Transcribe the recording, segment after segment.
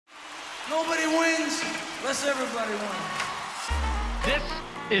Nobody wins unless everybody wins. This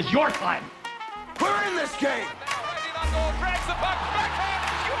is your time. We're in this game. Drags the puck, backhand,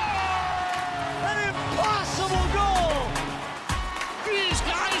 score! An impossible goal. These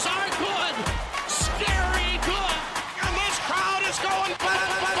guys are good, scary good, and this crowd is going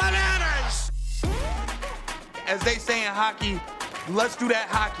bananas. As they say in hockey, let's do that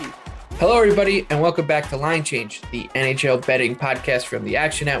hockey. Hello, everybody, and welcome back to Line Change, the NHL betting podcast from the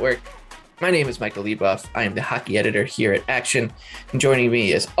Action Network. My name is Michael Lieboff. I am the hockey editor here at Action, and joining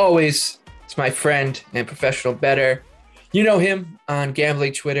me, as always, is my friend and professional bettor. You know him on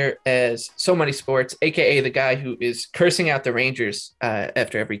gambling Twitter as So Money Sports, aka the guy who is cursing out the Rangers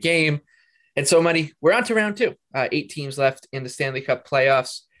after every game. And So Money, we're on to round two. 8 teams left in the Stanley Cup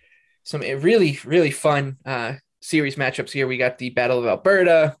playoffs. Some really, really fun series matchups here. We got the Battle of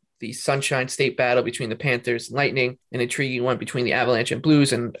Alberta, the Sunshine State battle between the Panthers and Lightning, an intriguing one between the Avalanche and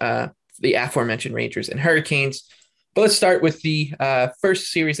Blues, and the aforementioned Rangers and Hurricanes. But let's start with the first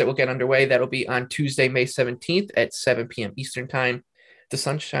series that will get underway. That'll be on Tuesday, May 17th at 7 p.m. Eastern Time. The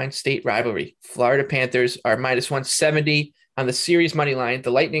Sunshine State rivalry. Florida Panthers are minus 170 on the series money line. The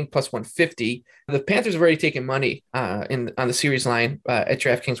Lightning plus 150. The Panthers have already taken money on the series line at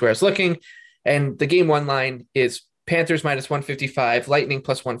DraftKings where I was looking. And the game one line is Panthers minus 155, Lightning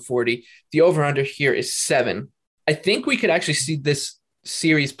plus 140. The over-under here is 7. I think we could actually see this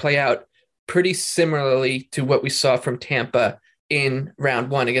series play out pretty similarly to what we saw from Tampa in round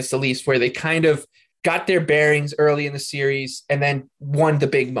one against the Leafs, where they kind of got their bearings early in the series and then won the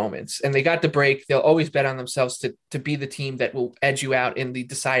big moments. And they got the break. They'll always bet on themselves to be the team that will edge you out in the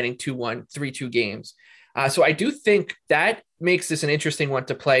deciding 2-1, 3-2 games. So I do think that makes this an interesting one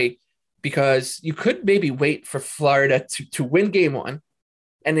to play, because you could maybe wait for Florida to win game one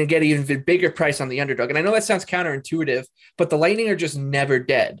and then get an even bigger price on the underdog. And I know that sounds counterintuitive, but the Lightning are just never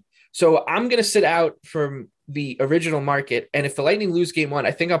dead. So I'm going to sit out from the original market. And if the Lightning lose game one,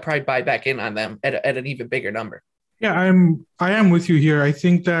 I think I'll probably buy back in on them at an even bigger number. Yeah, I am with you here. I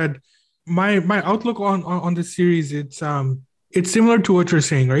think that my outlook on the series, it's similar to what you're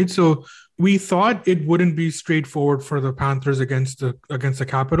saying, right? So we thought it wouldn't be straightforward for the Panthers against the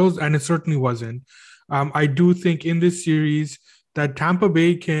Capitals, and it certainly wasn't. I do think in this series that Tampa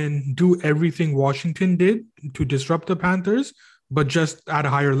Bay can do everything Washington did to disrupt the Panthers, but just at a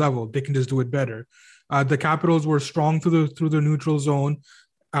higher level. They can just do it better. The Capitals were strong through the neutral zone,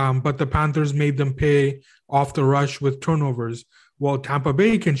 but the Panthers made them pay off the rush with turnovers. Well, Tampa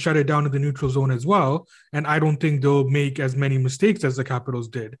Bay can shut it down in the neutral zone as well, and I don't think they'll make as many mistakes as the Capitals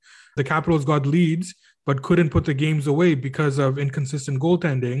did. The Capitals got leads, but couldn't put the games away because of inconsistent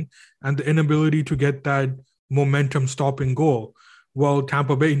goaltending and the inability to get that momentum-stopping goal. Well,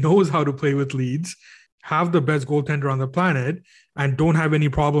 Tampa Bay knows how to play with leads, have the best goaltender on the planet, and don't have any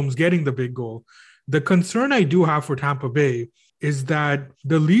problems getting the big goal. The concern I do have for Tampa Bay is that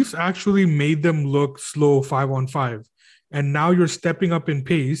the Leafs actually made them look slow 5-on-5. And now you're stepping up in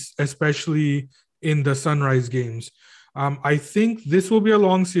pace, especially in the Sunrise games. I think this will be a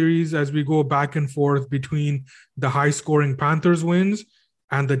long series as we go back and forth between the high-scoring Panthers wins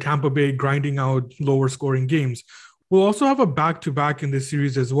and the Tampa Bay grinding out lower-scoring games. We'll also have a back-to-back in this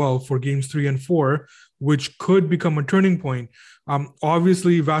series as well for games 3 and 4, which could become a turning point.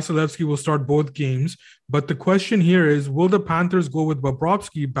 Obviously, Vasilevsky will start both games, but the question here is, will the Panthers go with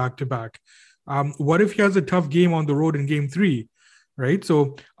Bobrovsky back-to-back? What if he has a tough game on the road in game 3, right?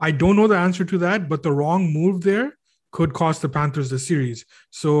 So I don't know the answer to that, but the wrong move there could cost the Panthers the series.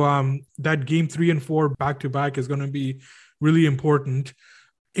 So that game 3 and 4 back-to-back is going to be really important.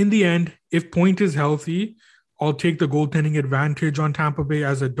 In the end, if Point is healthy, I'll take the goaltending advantage on Tampa Bay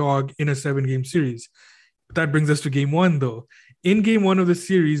as a dog in a 7-game series. That brings us to game 1, though. In game 1 of the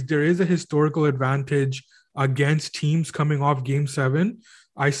series, there is a historical advantage against teams coming off game 7.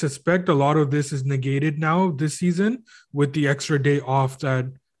 I suspect a lot of this is negated now this season with the extra day off that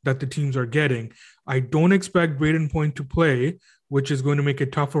the teams are getting. I don't expect Brayden Point to play, which is going to make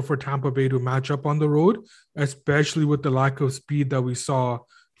it tougher for Tampa Bay to match up on the road, especially with the lack of speed that we saw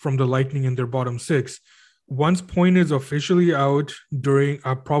from the Lightning in their bottom 6. Once Point is officially out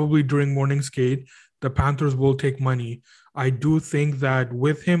probably during morning skate, the Panthers will take money. I do think that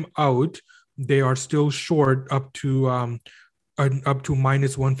with him out, they are still short up to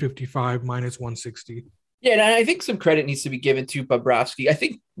minus 155, minus 160. Yeah, and I think some credit needs to be given to Bobrovsky. I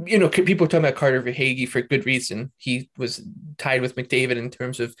think, people are talking about Carter Verhaeghe for good reason. He was tied with McDavid in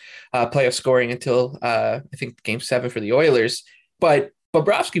terms of playoff scoring until, I think, Game 7 for the Oilers. But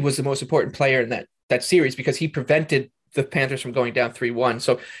Bobrovsky was the most important player in that series because he prevented the Panthers from going down 3-1.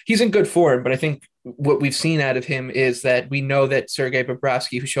 So he's in good form, but I think what we've seen out of him is that we know that Sergei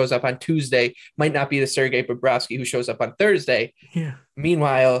Bobrovsky, who shows up on Tuesday, might not be the Sergei Bobrovsky who shows up on Thursday. Yeah.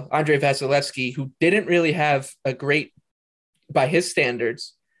 Meanwhile, Andrei Vasilevsky, who didn't really have a great, by his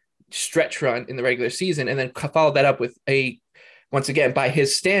standards, stretch run in the regular season, and then followed that up with once again, by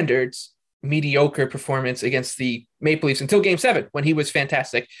his standards, mediocre performance against the Maple Leafs until Game 7, when he was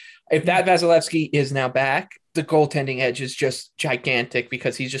fantastic. If that Vasilevsky is now back, the goaltending edge is just gigantic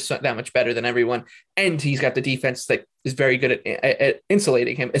because he's just that much better than everyone. And he's got the defense that is very good at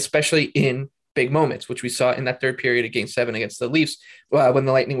insulating him, especially in big moments, which we saw in that third period of Game 7 against the Leafs, when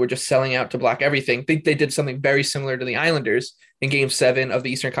the Lightning were just selling out to block everything. They did something very similar to the Islanders in Game 7 of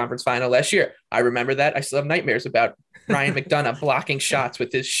the Eastern Conference Final last year. I remember that. I still have nightmares about Ryan McDonough blocking shots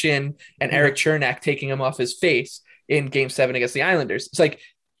with his shin and Eric Chernak taking him off his face in Game 7 against the Islanders. It's like,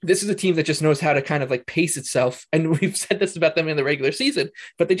 this is a team that just knows how to kind of like pace itself. And we've said this about them in the regular season,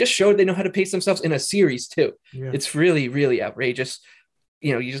 but they just showed they know how to pace themselves in a series too. Yeah. It's really, really outrageous.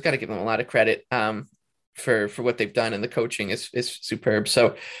 You know, you just got to give them a lot of credit for what they've done, and the coaching is superb.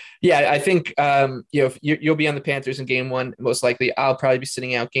 So yeah, I think you'll be on the Panthers in Game 1. Most likely I'll probably be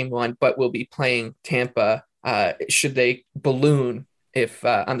sitting out Game 1, but we'll be playing Tampa should they balloon if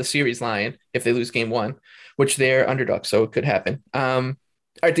on the series line, if they lose Game 1, which they're underdogs. So it could happen.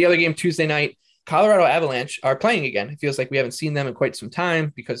 All right, the other game Tuesday night, Colorado Avalanche are playing again. It feels like we haven't seen them in quite some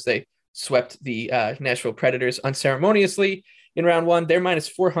time because they swept the Nashville Predators unceremoniously in round 1. They're minus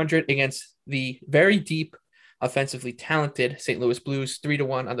 400 against the very deep, offensively talented St. Louis Blues,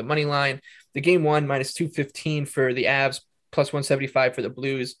 3-1 on the money line. The Game 1 minus 215 for the Avs, plus 175 for the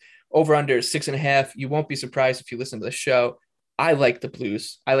Blues. Over under 6.5. You won't be surprised if you listen to the show. I like the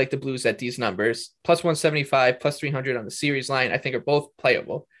Blues. I like the Blues at these numbers. Plus 175, plus 300 on the series line, I think are both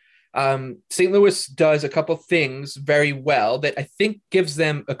playable. St. Louis does a couple things very well that I think gives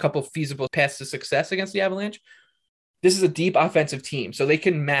them a couple feasible paths to success against the Avalanche. This is a deep offensive team, so they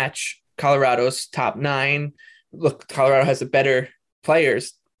can match Colorado's top 9. Look, Colorado has the better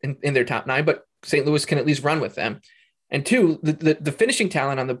players in their top 9, but St. Louis can at least run with them. And 2, the finishing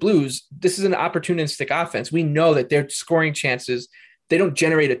talent on the Blues, this is an opportunistic offense. We know that their scoring chances, they don't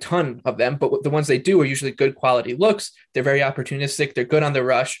generate a ton of them, but the ones they do are usually good quality looks. They're very opportunistic. They're good on the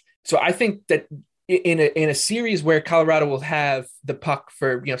rush. So I think that in a series where Colorado will have the puck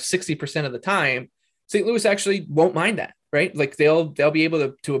for 60% of the time, St. Louis actually won't mind that, right? Like they'll be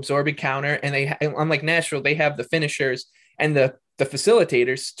able to absorb and counter, and unlike Nashville, they have the finishers and the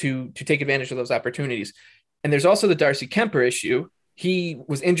facilitators to take advantage of those opportunities. And there's also the Darcy Kemper issue. He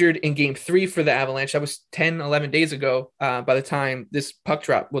was injured in Game 3 for the Avalanche. That was 10, 11 days ago by the time this puck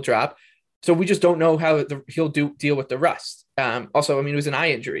drop will drop. So we just don't know how he'll deal with the rust. Also, I mean, it was an eye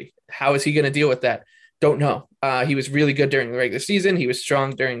injury. How is he going to deal with that? Don't know. He was really good during the regular season. He was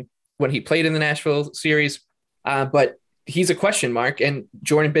strong when he played in the Nashville series. But he's a question mark. And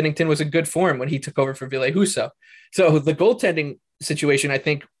Jordan Binnington was in good form when he took over for Ville Husso. So the goaltending situation, I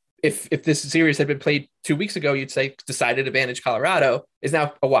think, if this series had been played 2 weeks ago, you'd say decided advantage Colorado, is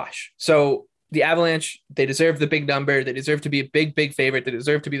now a wash. So the Avalanche, they deserve the big number. They deserve to be a big, big favorite. They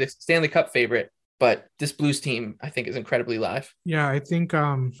deserve to be the Stanley Cup favorite. But this Blues team, I think, is incredibly live. Yeah, I think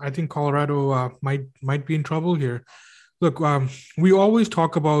Colorado might be in trouble here. Look, we always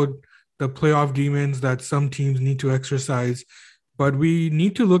talk about the playoff demons that some teams need to exercise, but we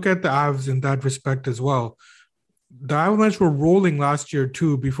need to look at the Avs in that respect as well. The Avalanche were rolling last year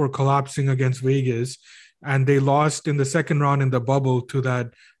too before collapsing against Vegas, and they lost in the second round in the bubble to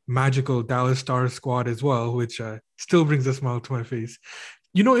that magical Dallas Stars squad as well, which still brings a smile to my face.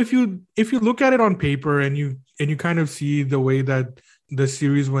 If you look at it on paper and you kind of see the way that the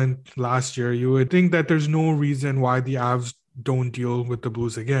series went last year, you would think that there's no reason why the Avs don't deal with the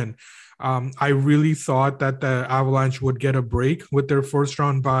Blues again. I really thought that the Avalanche would get a break with their first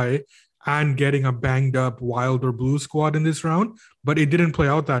round bye and getting a banged up Wild or Blues squad in this round, but it didn't play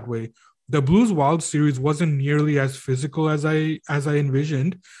out that way. The Blues Wild series wasn't nearly as physical as I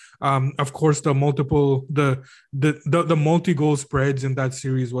envisioned. Of course, the multi-goal spreads in that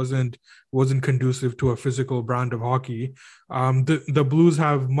series wasn't conducive to a physical brand of hockey. The Blues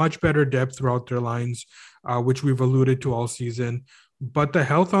have much better depth throughout their lines, which we've alluded to all season. But the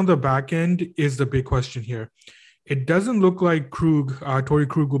health on the back end is the big question here. It doesn't look like Torrey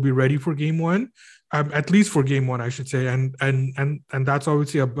Krug will be ready for Game 1, at least for Game 1, I should say, and that's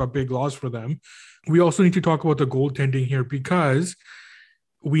obviously a big loss for them. We also need to talk about the goaltending here because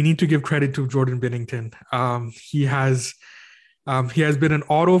we need to give credit to Jordan Binnington. He has been an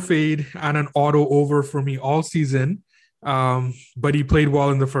auto fade and an auto over for me all season, but he played well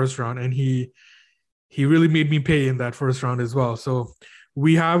in the first round, and he he really made me pay in that first round as well. So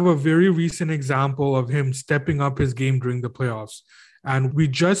we have a very recent example of him stepping up his game during the playoffs. And we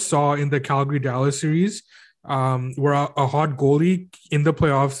just saw in the Calgary-Dallas series where a hot goalie in the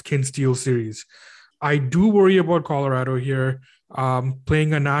playoffs can steal series. I do worry about Colorado here.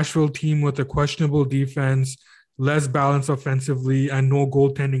 Playing a Nashville team with a questionable defense, less balance offensively, and no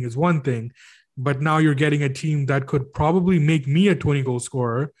goaltending is one thing. But now you're getting a team that could probably make me a 20-goal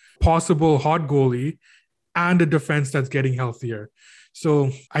scorer, possible hot goalie, and a defense that's getting healthier.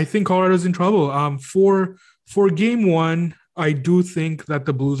 So I think Colorado's in trouble. For game one, I do think that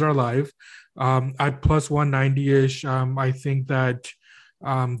the Blues are live at plus 190-ish. I think that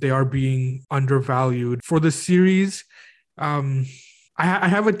they are being undervalued. For the series, I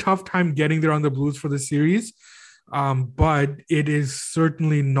have a tough time getting there on the Blues for the series. But it is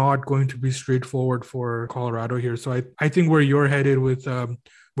certainly not going to be straightforward for Colorado here. So I think where you're headed with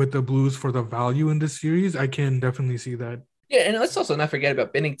the Blues for the value in this series, I can definitely see that. Yeah, and let's also not forget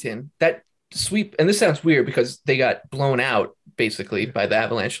about Binnington. That sweep, and this sounds weird because they got blown out basically by the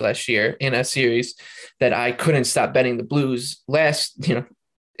Avalanche last year in a series that I couldn't stop betting the Blues and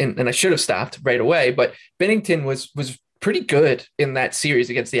I should have stopped right away. But Binnington was pretty good in that series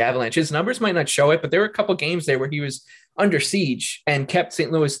against the Avalanche. His numbers might not show it, but there were a couple games there where he was under siege and kept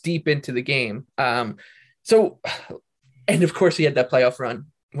St. Louis deep into the game. And of course he had that playoff run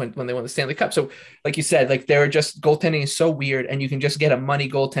when they won the Stanley Cup. So like you said, like they're just goaltending is so weird, and you can just get a money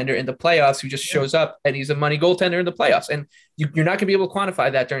goaltender in the playoffs who just shows up and he's a money goaltender in the playoffs. And you're not gonna be able to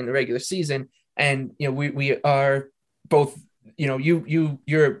quantify that during the regular season. And, we are both, you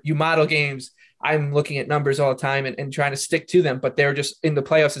model games. I'm looking at numbers all the time and trying to stick to them, but they're just in the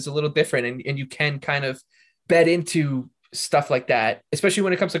playoffs. It's a little different. And you can kind of bet into stuff like that, especially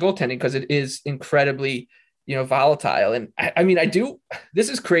when it comes to goaltending, because it is incredibly, volatile. And this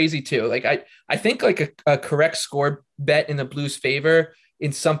is crazy too. Like I think like a correct score bet in the Blues favor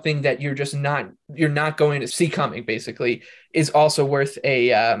in something that you're not going to see coming basically is also worth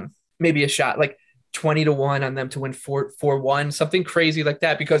maybe a shot, like 20-1 on them to win 4-1, something crazy like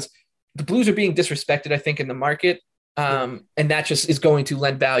that, because the Blues are being disrespected, I think, in the market. And that just is going to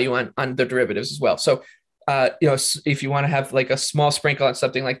lend value on the derivatives as well. So, if you want to have like a small sprinkle on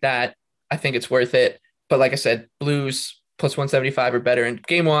something like that, I think it's worth it. But like I said, Blues plus 175 or better in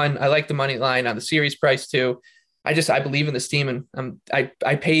game one. I like the money line on the series price too. I believe in this team, and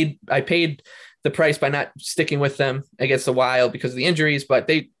I paid the price by not sticking with them against the Wild because of the injuries, but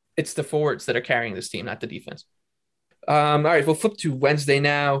it's the forwards that are carrying this team, not the defense. All right, we'll flip to Wednesday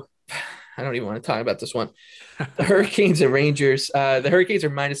now. I don't even want to talk about this one. The Hurricanes and Rangers. The Hurricanes are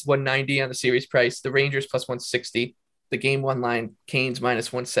minus 190 on the series price. The Rangers plus 160. The game one line, Canes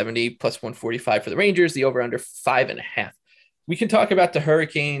minus 170 plus 145 for the Rangers. The over under 5.5. We can talk about the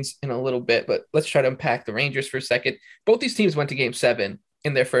Hurricanes in a little bit, but let's try to unpack the Rangers for a second. Both these teams went to game 7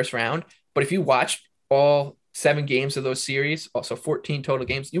 in their first round, but if you watched all 7 games of those series, also 14 total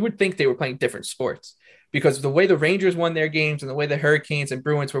games, you would think they were playing different sports, because the way the Rangers won their games and the way the Hurricanes and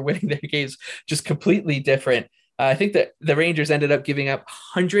Bruins were winning their games, just completely different. I think that the Rangers ended up giving up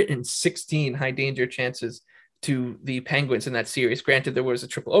 116 high danger chances to the Penguins in that series. Granted, there was a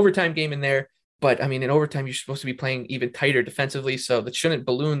triple overtime game in there, but I mean, in overtime, you're supposed to be playing even tighter defensively, so that shouldn't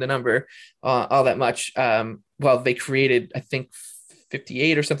balloon the number all that much. They created, I think,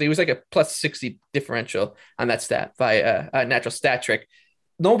 58 or something. It was like a plus 60 differential on that stat by a natural stat trick.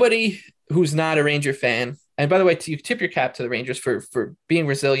 Nobody who's not a Ranger fan, and by the way, you tip your cap to the Rangers for being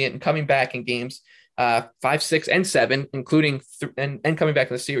resilient and coming back in games 5, 6, and 7, including and coming back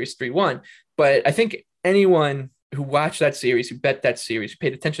in the series 3-1. But I think anyone who watched that series, who bet that series, who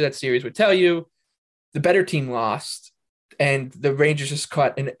paid attention to that series, would tell you the better team lost, and the Rangers just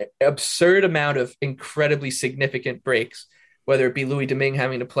caught an absurd amount of incredibly significant breaks, whether it be Louis Domingue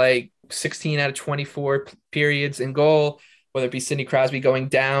having to play 16 out of 24 periods in goal, whether it be Sidney Crosby going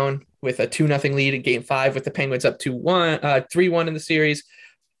down with a 2-0 lead in game 5 with the Penguins up 3-1 in the series,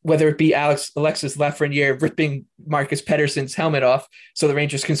 whether it be Alexis Lafreniere ripping Marcus Pettersson's helmet off so the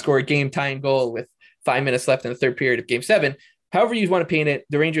Rangers can score a game-tying goal with 5 minutes left in the third period of game 7. However you want to paint it,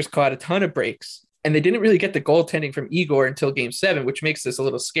 the Rangers caught a ton of breaks, and they didn't really get the goaltending from Igor until game 7, which makes this a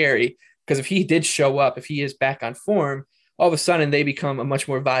little scary, because if he did show up, if he is back on form, all of a sudden they become a much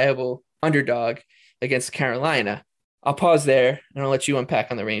more viable underdog against Carolina. I'll pause there, and I'll let you unpack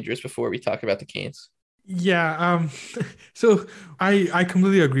on the Rangers before we talk about the Canes. Yeah, so I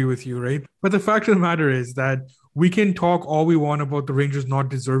completely agree with you, right? But the fact of the matter is that we can talk all we want about the Rangers not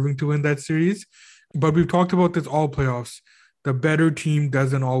deserving to win that series, but we've talked about this all playoffs. The better team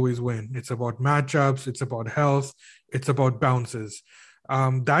doesn't always win. It's about matchups. It's about health. It's about bounces.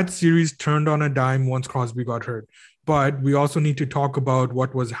 That series turned on a dime once Crosby got hurt. But we also need to talk about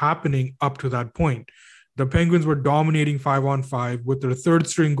what was happening up to that point. The Penguins were dominating 5-on-5 with their third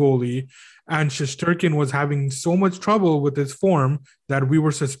string goalie, and Shesterkin was having so much trouble with his form that we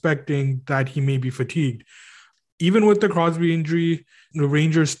were suspecting that he may be fatigued. Even with the Crosby injury, the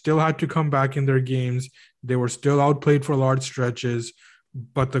Rangers still had to come back in their games. They were still outplayed for large stretches,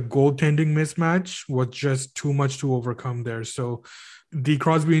 but the goaltending mismatch was just too much to overcome there. So the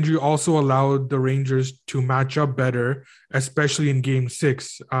Crosby injury also allowed the Rangers to match up better, especially in Game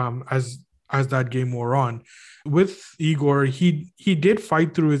 6, as that game wore on. With Igor, he did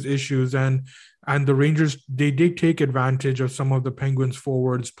fight through his issues, and the Rangers, they did take advantage of some of the Penguins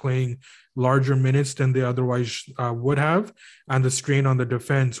forwards playing larger minutes than they otherwise would have, and the strain on the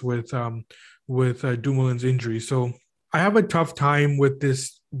defense with Dumoulin's injury. So I have a tough time with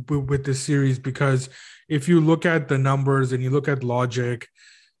this series, because if you look at the numbers and you look at logic,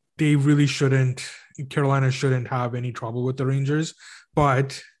 Carolina shouldn't have any trouble with the Rangers,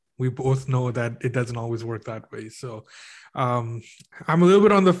 but we both know that it doesn't always work that way. So I'm a little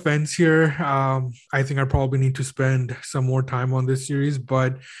bit on the fence here. I think I probably need to spend some more time on this series,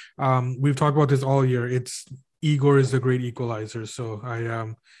 but we've talked about this all year. Igor is a great equalizer. So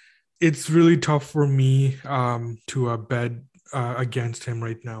it's really tough for me to bet against him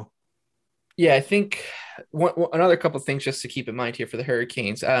right now. Yeah, I think another couple of things just to keep in mind here for the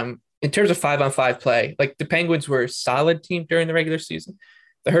Hurricanes. In terms of 5-on-5 play, like the Penguins were a solid team during the regular season.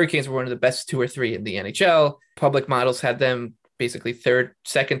 The Hurricanes were one of the best 2 or 3 in the NHL. Public models had them basically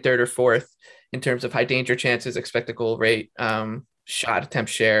second, third, or fourth in terms of high danger chances, expected goal rate, shot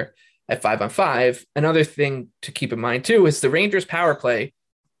attempt share at 5-on-5. Another thing to keep in mind too is the Rangers power play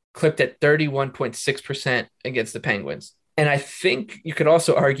clipped at 31.6% against the Penguins. And I think you could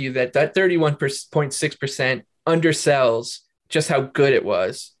also argue that 31.6% undersells just how good it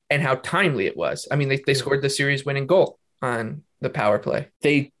was and how timely it was. I mean, they scored the series winning goal on the power play.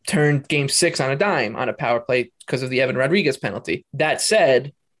 They turned Game 6 on a dime on a power play because of the Evan Rodriguez penalty. That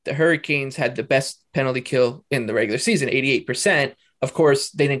said, the Hurricanes had the best penalty kill in the regular season, 88%. Of course,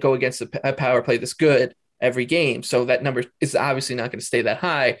 they didn't go against a power play this good every game, so that number is obviously not going to stay that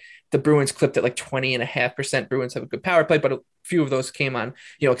high. The Bruins clipped at like 20.5%. Bruins have a good power play, but a few of those came on,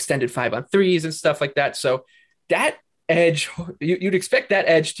 extended 5-on-3s and stuff like that. So that edge, you'd expect that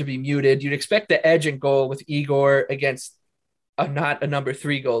edge to be muted. You'd expect the edge in goal with Igor against not a number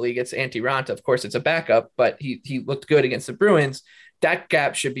 3 goalie against Antti Raanta. Of course, it's a backup, but he looked good against the Bruins. That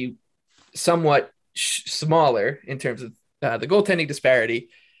gap should be somewhat smaller in terms of the goaltending disparity.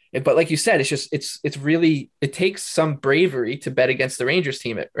 But like you said, it's really, it takes some bravery to bet against the Rangers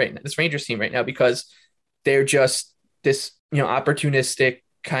team this Rangers team right now, because they're just this, opportunistic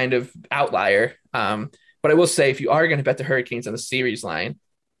kind of outlier. But I will say, if you are going to bet the Hurricanes on the series line,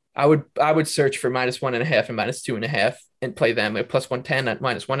 I would search for -1.5 and -2.5 and play them at +110 at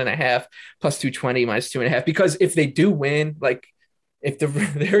 -1.5, +220, -2.5, because if they do win, like if the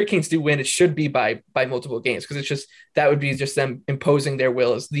Hurricanes do win, it should be by multiple games, because that would be just them imposing their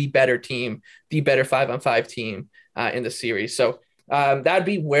will as the better team, the better 5-on-5 team in the series. So that'd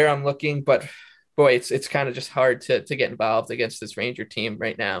be where I'm looking, but boy, it's kind of just hard to get involved against this Ranger team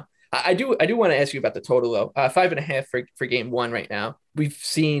right now. I do want to ask you about the total though. 5.5 for Game 1 right now. We've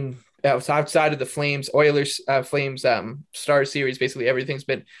seen outside of the Flames, Oilers, Flames, Star series, basically everything's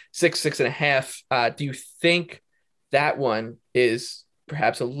been 6.5. Do you think that one is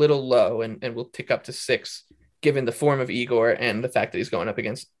perhaps a little low and will tick up to 6, given the form of Igor and the fact that he's going up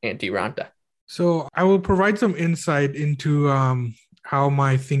against Antti Raanta? So I will provide some insight into how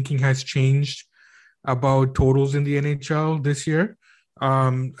my thinking has changed about totals in the NHL this year,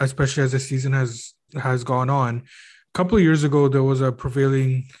 especially as the season has gone on. A couple of years ago, there was a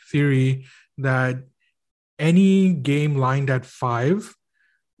prevailing theory that any game lined at 5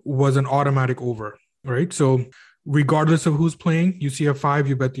 was an automatic over, right? So regardless of who's playing, you see a 5,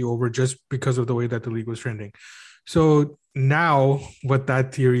 you bet the over just because of the way that the league was trending. So now what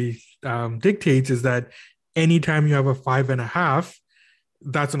that theory dictates is that anytime you have a 5.5,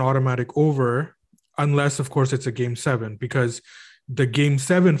 that's an automatic over, unless, of course, it's a Game 7, because the Game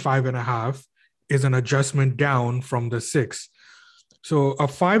 7 5.5 is an adjustment down from the 6. So a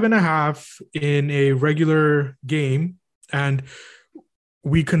 5.5 in a regular game, and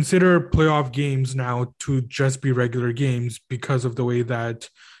we consider playoff games now to just be regular games because of the way that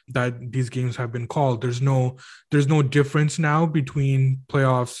these games have been called. There's no difference now between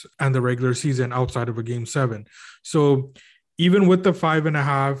playoffs and the regular season outside of a Game 7. So even with the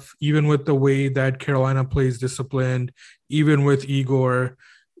 5.5, even with the way that Carolina plays disciplined, even with Igor,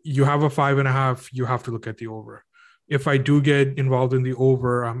 you have a 5.5, you have to look at the over. if I do get involved in the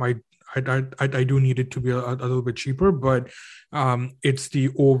over, I do need it to be a little bit cheaper, but it's the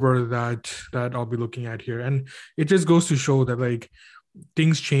over that I'll be looking at here. And it just goes to show that like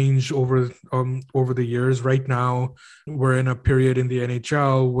things change over the years. Right now, we're in a period in the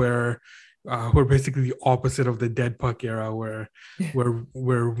NHL where we're basically the opposite of the dead puck era,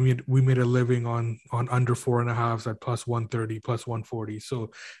 where we made a living on under 4.5s at plus 130, plus 140.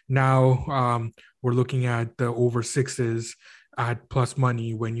 So now we're looking at the over sixes at plus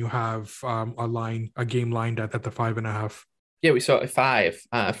money when you have a game lined at the 5.5. Yeah, we saw a 5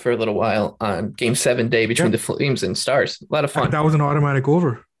 for a little while on Game 7 day between the Flames and Stars. A lot of fun. And that was an automatic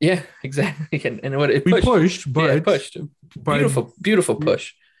over. Yeah, exactly. And what it pushed. We pushed, but... Yeah, it pushed. Beautiful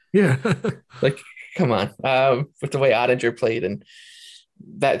push. Yeah. Like, come on. With the way Ottinger played, and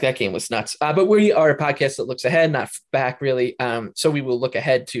that game was nuts. But we are a podcast that looks ahead, not back, really. So we will look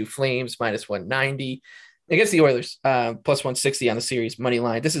ahead to Flames minus 190 against the Oilers, plus 160 on the series money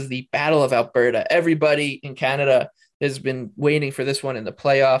line. This is the Battle of Alberta. Everybody in Canada has been waiting for this one in the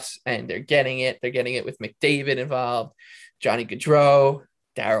playoffs, and they're getting it. They're getting it with McDavid involved, Johnny Gaudreau,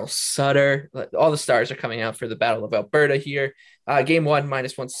 Daryl Sutter. All the stars are coming out for the Battle of Alberta here. Game 1,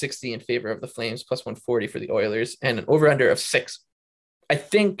 minus 160 in favor of the Flames, plus 140 for the Oilers, and an over-under of 6. I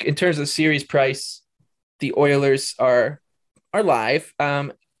think in terms of the series price, the Oilers are live.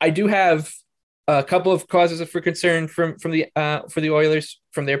 I do have a couple of causes for concern for the Oilers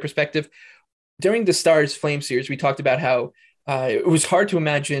from their perspective. During the Stars Flame series, we talked about how it was hard to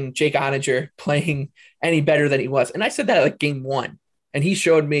imagine Jake Ottinger playing any better than he was. And I said that at like game 1, and he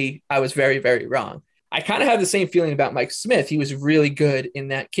showed me I was very, very wrong. I kind of have the same feeling about Mike Smith. He was really good in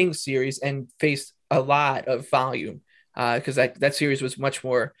that Kings series and faced a lot of volume because that series was much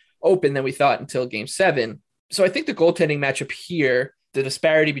more open than we thought until game 7. So I think the goaltending matchup here, the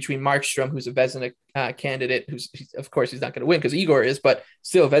disparity between Markstrom, who's a Vezina candidate, of course he's not going to win because Igor is, but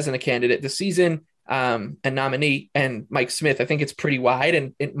still a Vezina candidate this season and nominee, and Mike Smith, I think it's pretty wide,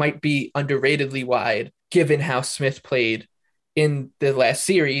 and it might be underratedly wide given how Smith played in the last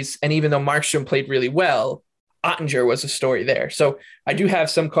series. And even though Markstrom played really well, Ottinger was a story there. So I do have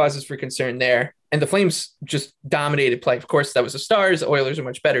some causes for concern there. And the Flames just dominated play. Of course, that was the Stars. The Oilers are a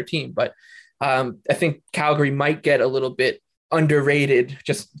much better team, but I think Calgary might get a little bit underrated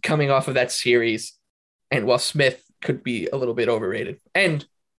just coming off of that series. And while Smith could be a little bit overrated. And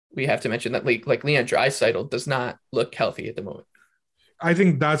we have to mention that like Leon Draisaitl does not look healthy at the moment. I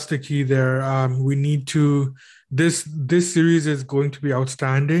think that's the key there. We need to, this series is going to be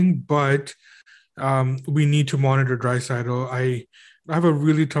outstanding, but we need to monitor Draisaitl. I have a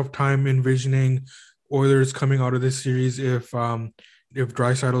really tough time envisioning Oilers coming out of this series if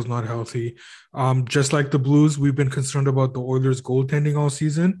Draisaitl's not healthy. Just like the Blues, we've been concerned about the Oilers goaltending all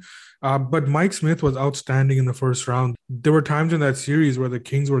season. But Mike Smith was outstanding in the first round. There were times in that series where the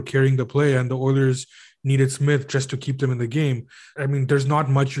Kings were carrying the play and the Oilers needed Smith just to keep them in the game. I mean, there's not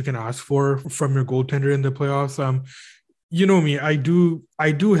much you can ask for from your goaltender in the playoffs. You know me, I do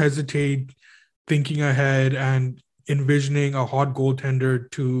hesitate thinking ahead and envisioning a hot goaltender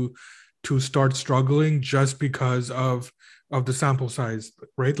to start struggling just because of the sample size,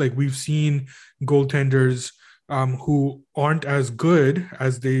 right? Like we've seen goaltenders who aren't as good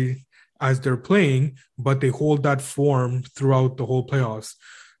as they're playing, but they hold that form throughout the whole playoffs.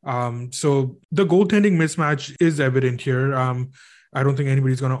 So the goaltending mismatch is evident here. I don't think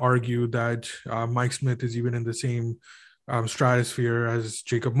anybody's going to argue that Mike Smith is even in the same stratosphere as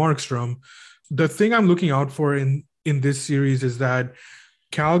Jacob Markstrom. The thing I'm looking out for in this series is that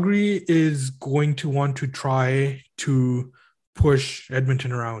Calgary is going to want to try to push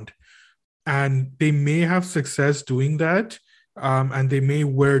Edmonton around. And they may have success doing that. And they may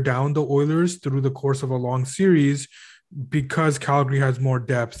wear down the Oilers through the course of a long series because Calgary has more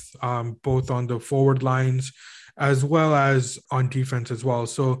depth, both on the forward lines as well as on defense as well.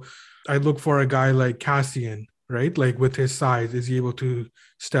 So I look for a guy like Cassian, right? Like with his size, is he able to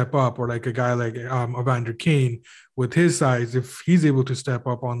step up? Or like a guy like Evander Kane with his size, if he's able to step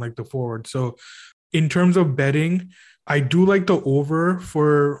up on like the forward. So in terms of betting, I do like the over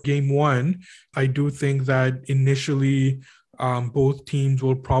for game 1. I do think that initially both teams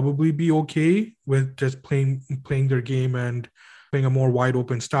will probably be okay with just playing their game and playing a more wide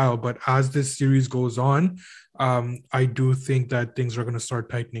open style. But as this series goes on, I do think that things are going to start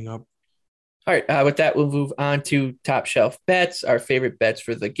tightening up. All right. With that, we'll move on to top shelf bets, our favorite bets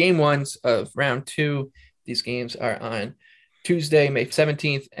for the game 1s of round 2. These games are on Tuesday, May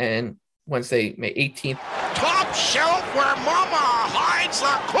 17th and Wednesday, May 18th. Top shelf where mama hides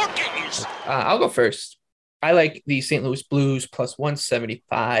the cookies. I'll go first. I like the St. Louis Blues plus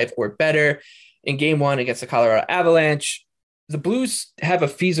 175 or better in game one against the Colorado Avalanche. The Blues have a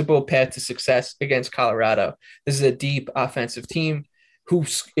feasible path to success against Colorado. This is a deep offensive team who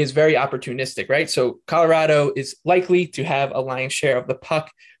is very opportunistic, right? So Colorado is likely to have a lion's share of the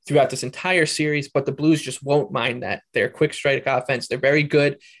puck throughout this entire series, but the Blues just won't mind that. They're quick strike offense. They're very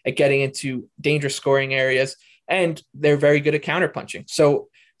good at getting into dangerous scoring areas, and they're very good at counterpunching. So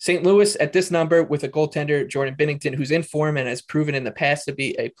St. Louis at this number with a goaltender, Jordan Binnington, who's in form and has proven in the past to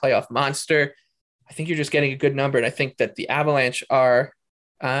be a playoff monster, I think you're just getting a good number. And I think that the Avalanche are,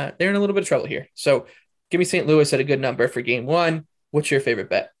 they're in a little bit of trouble here. So give me St. Louis at a good number for game one. What's your favorite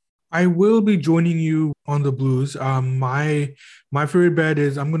bet? I will be joining you on the Blues. My favorite bet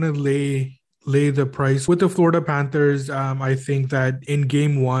is I'm gonna lay the price with the Florida Panthers. I think that in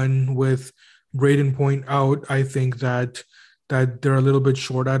game one with Braden Point out, I think that they're a little bit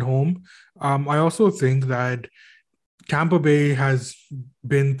short at home. I also think that Tampa Bay has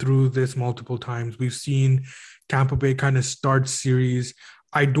been through this multiple times. We've seen Tampa Bay kind of start series.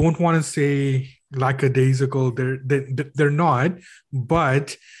 I don't want to say lackadaisical. They're not,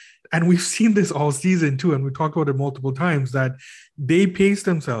 but, and we've seen this all season too, and we talked about it multiple times, that they pace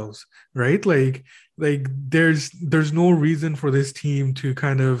themselves, right? Like there's no reason for this team to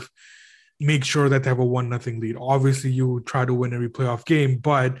kind of make sure that they have a 1-0 lead. Obviously, you try to win every playoff game,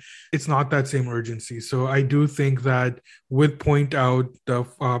 but it's not that same urgency. So I do think that with Point out, the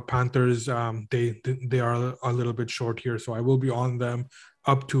Panthers, they are a little bit short here. So I will be on them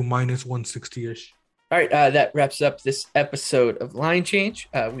up to minus 160-ish. All right, that wraps up this episode of Line Change.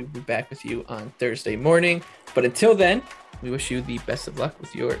 We'll be back with you on Thursday morning. But until then, we wish you the best of luck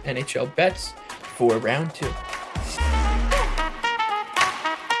with your NHL bets for round 2.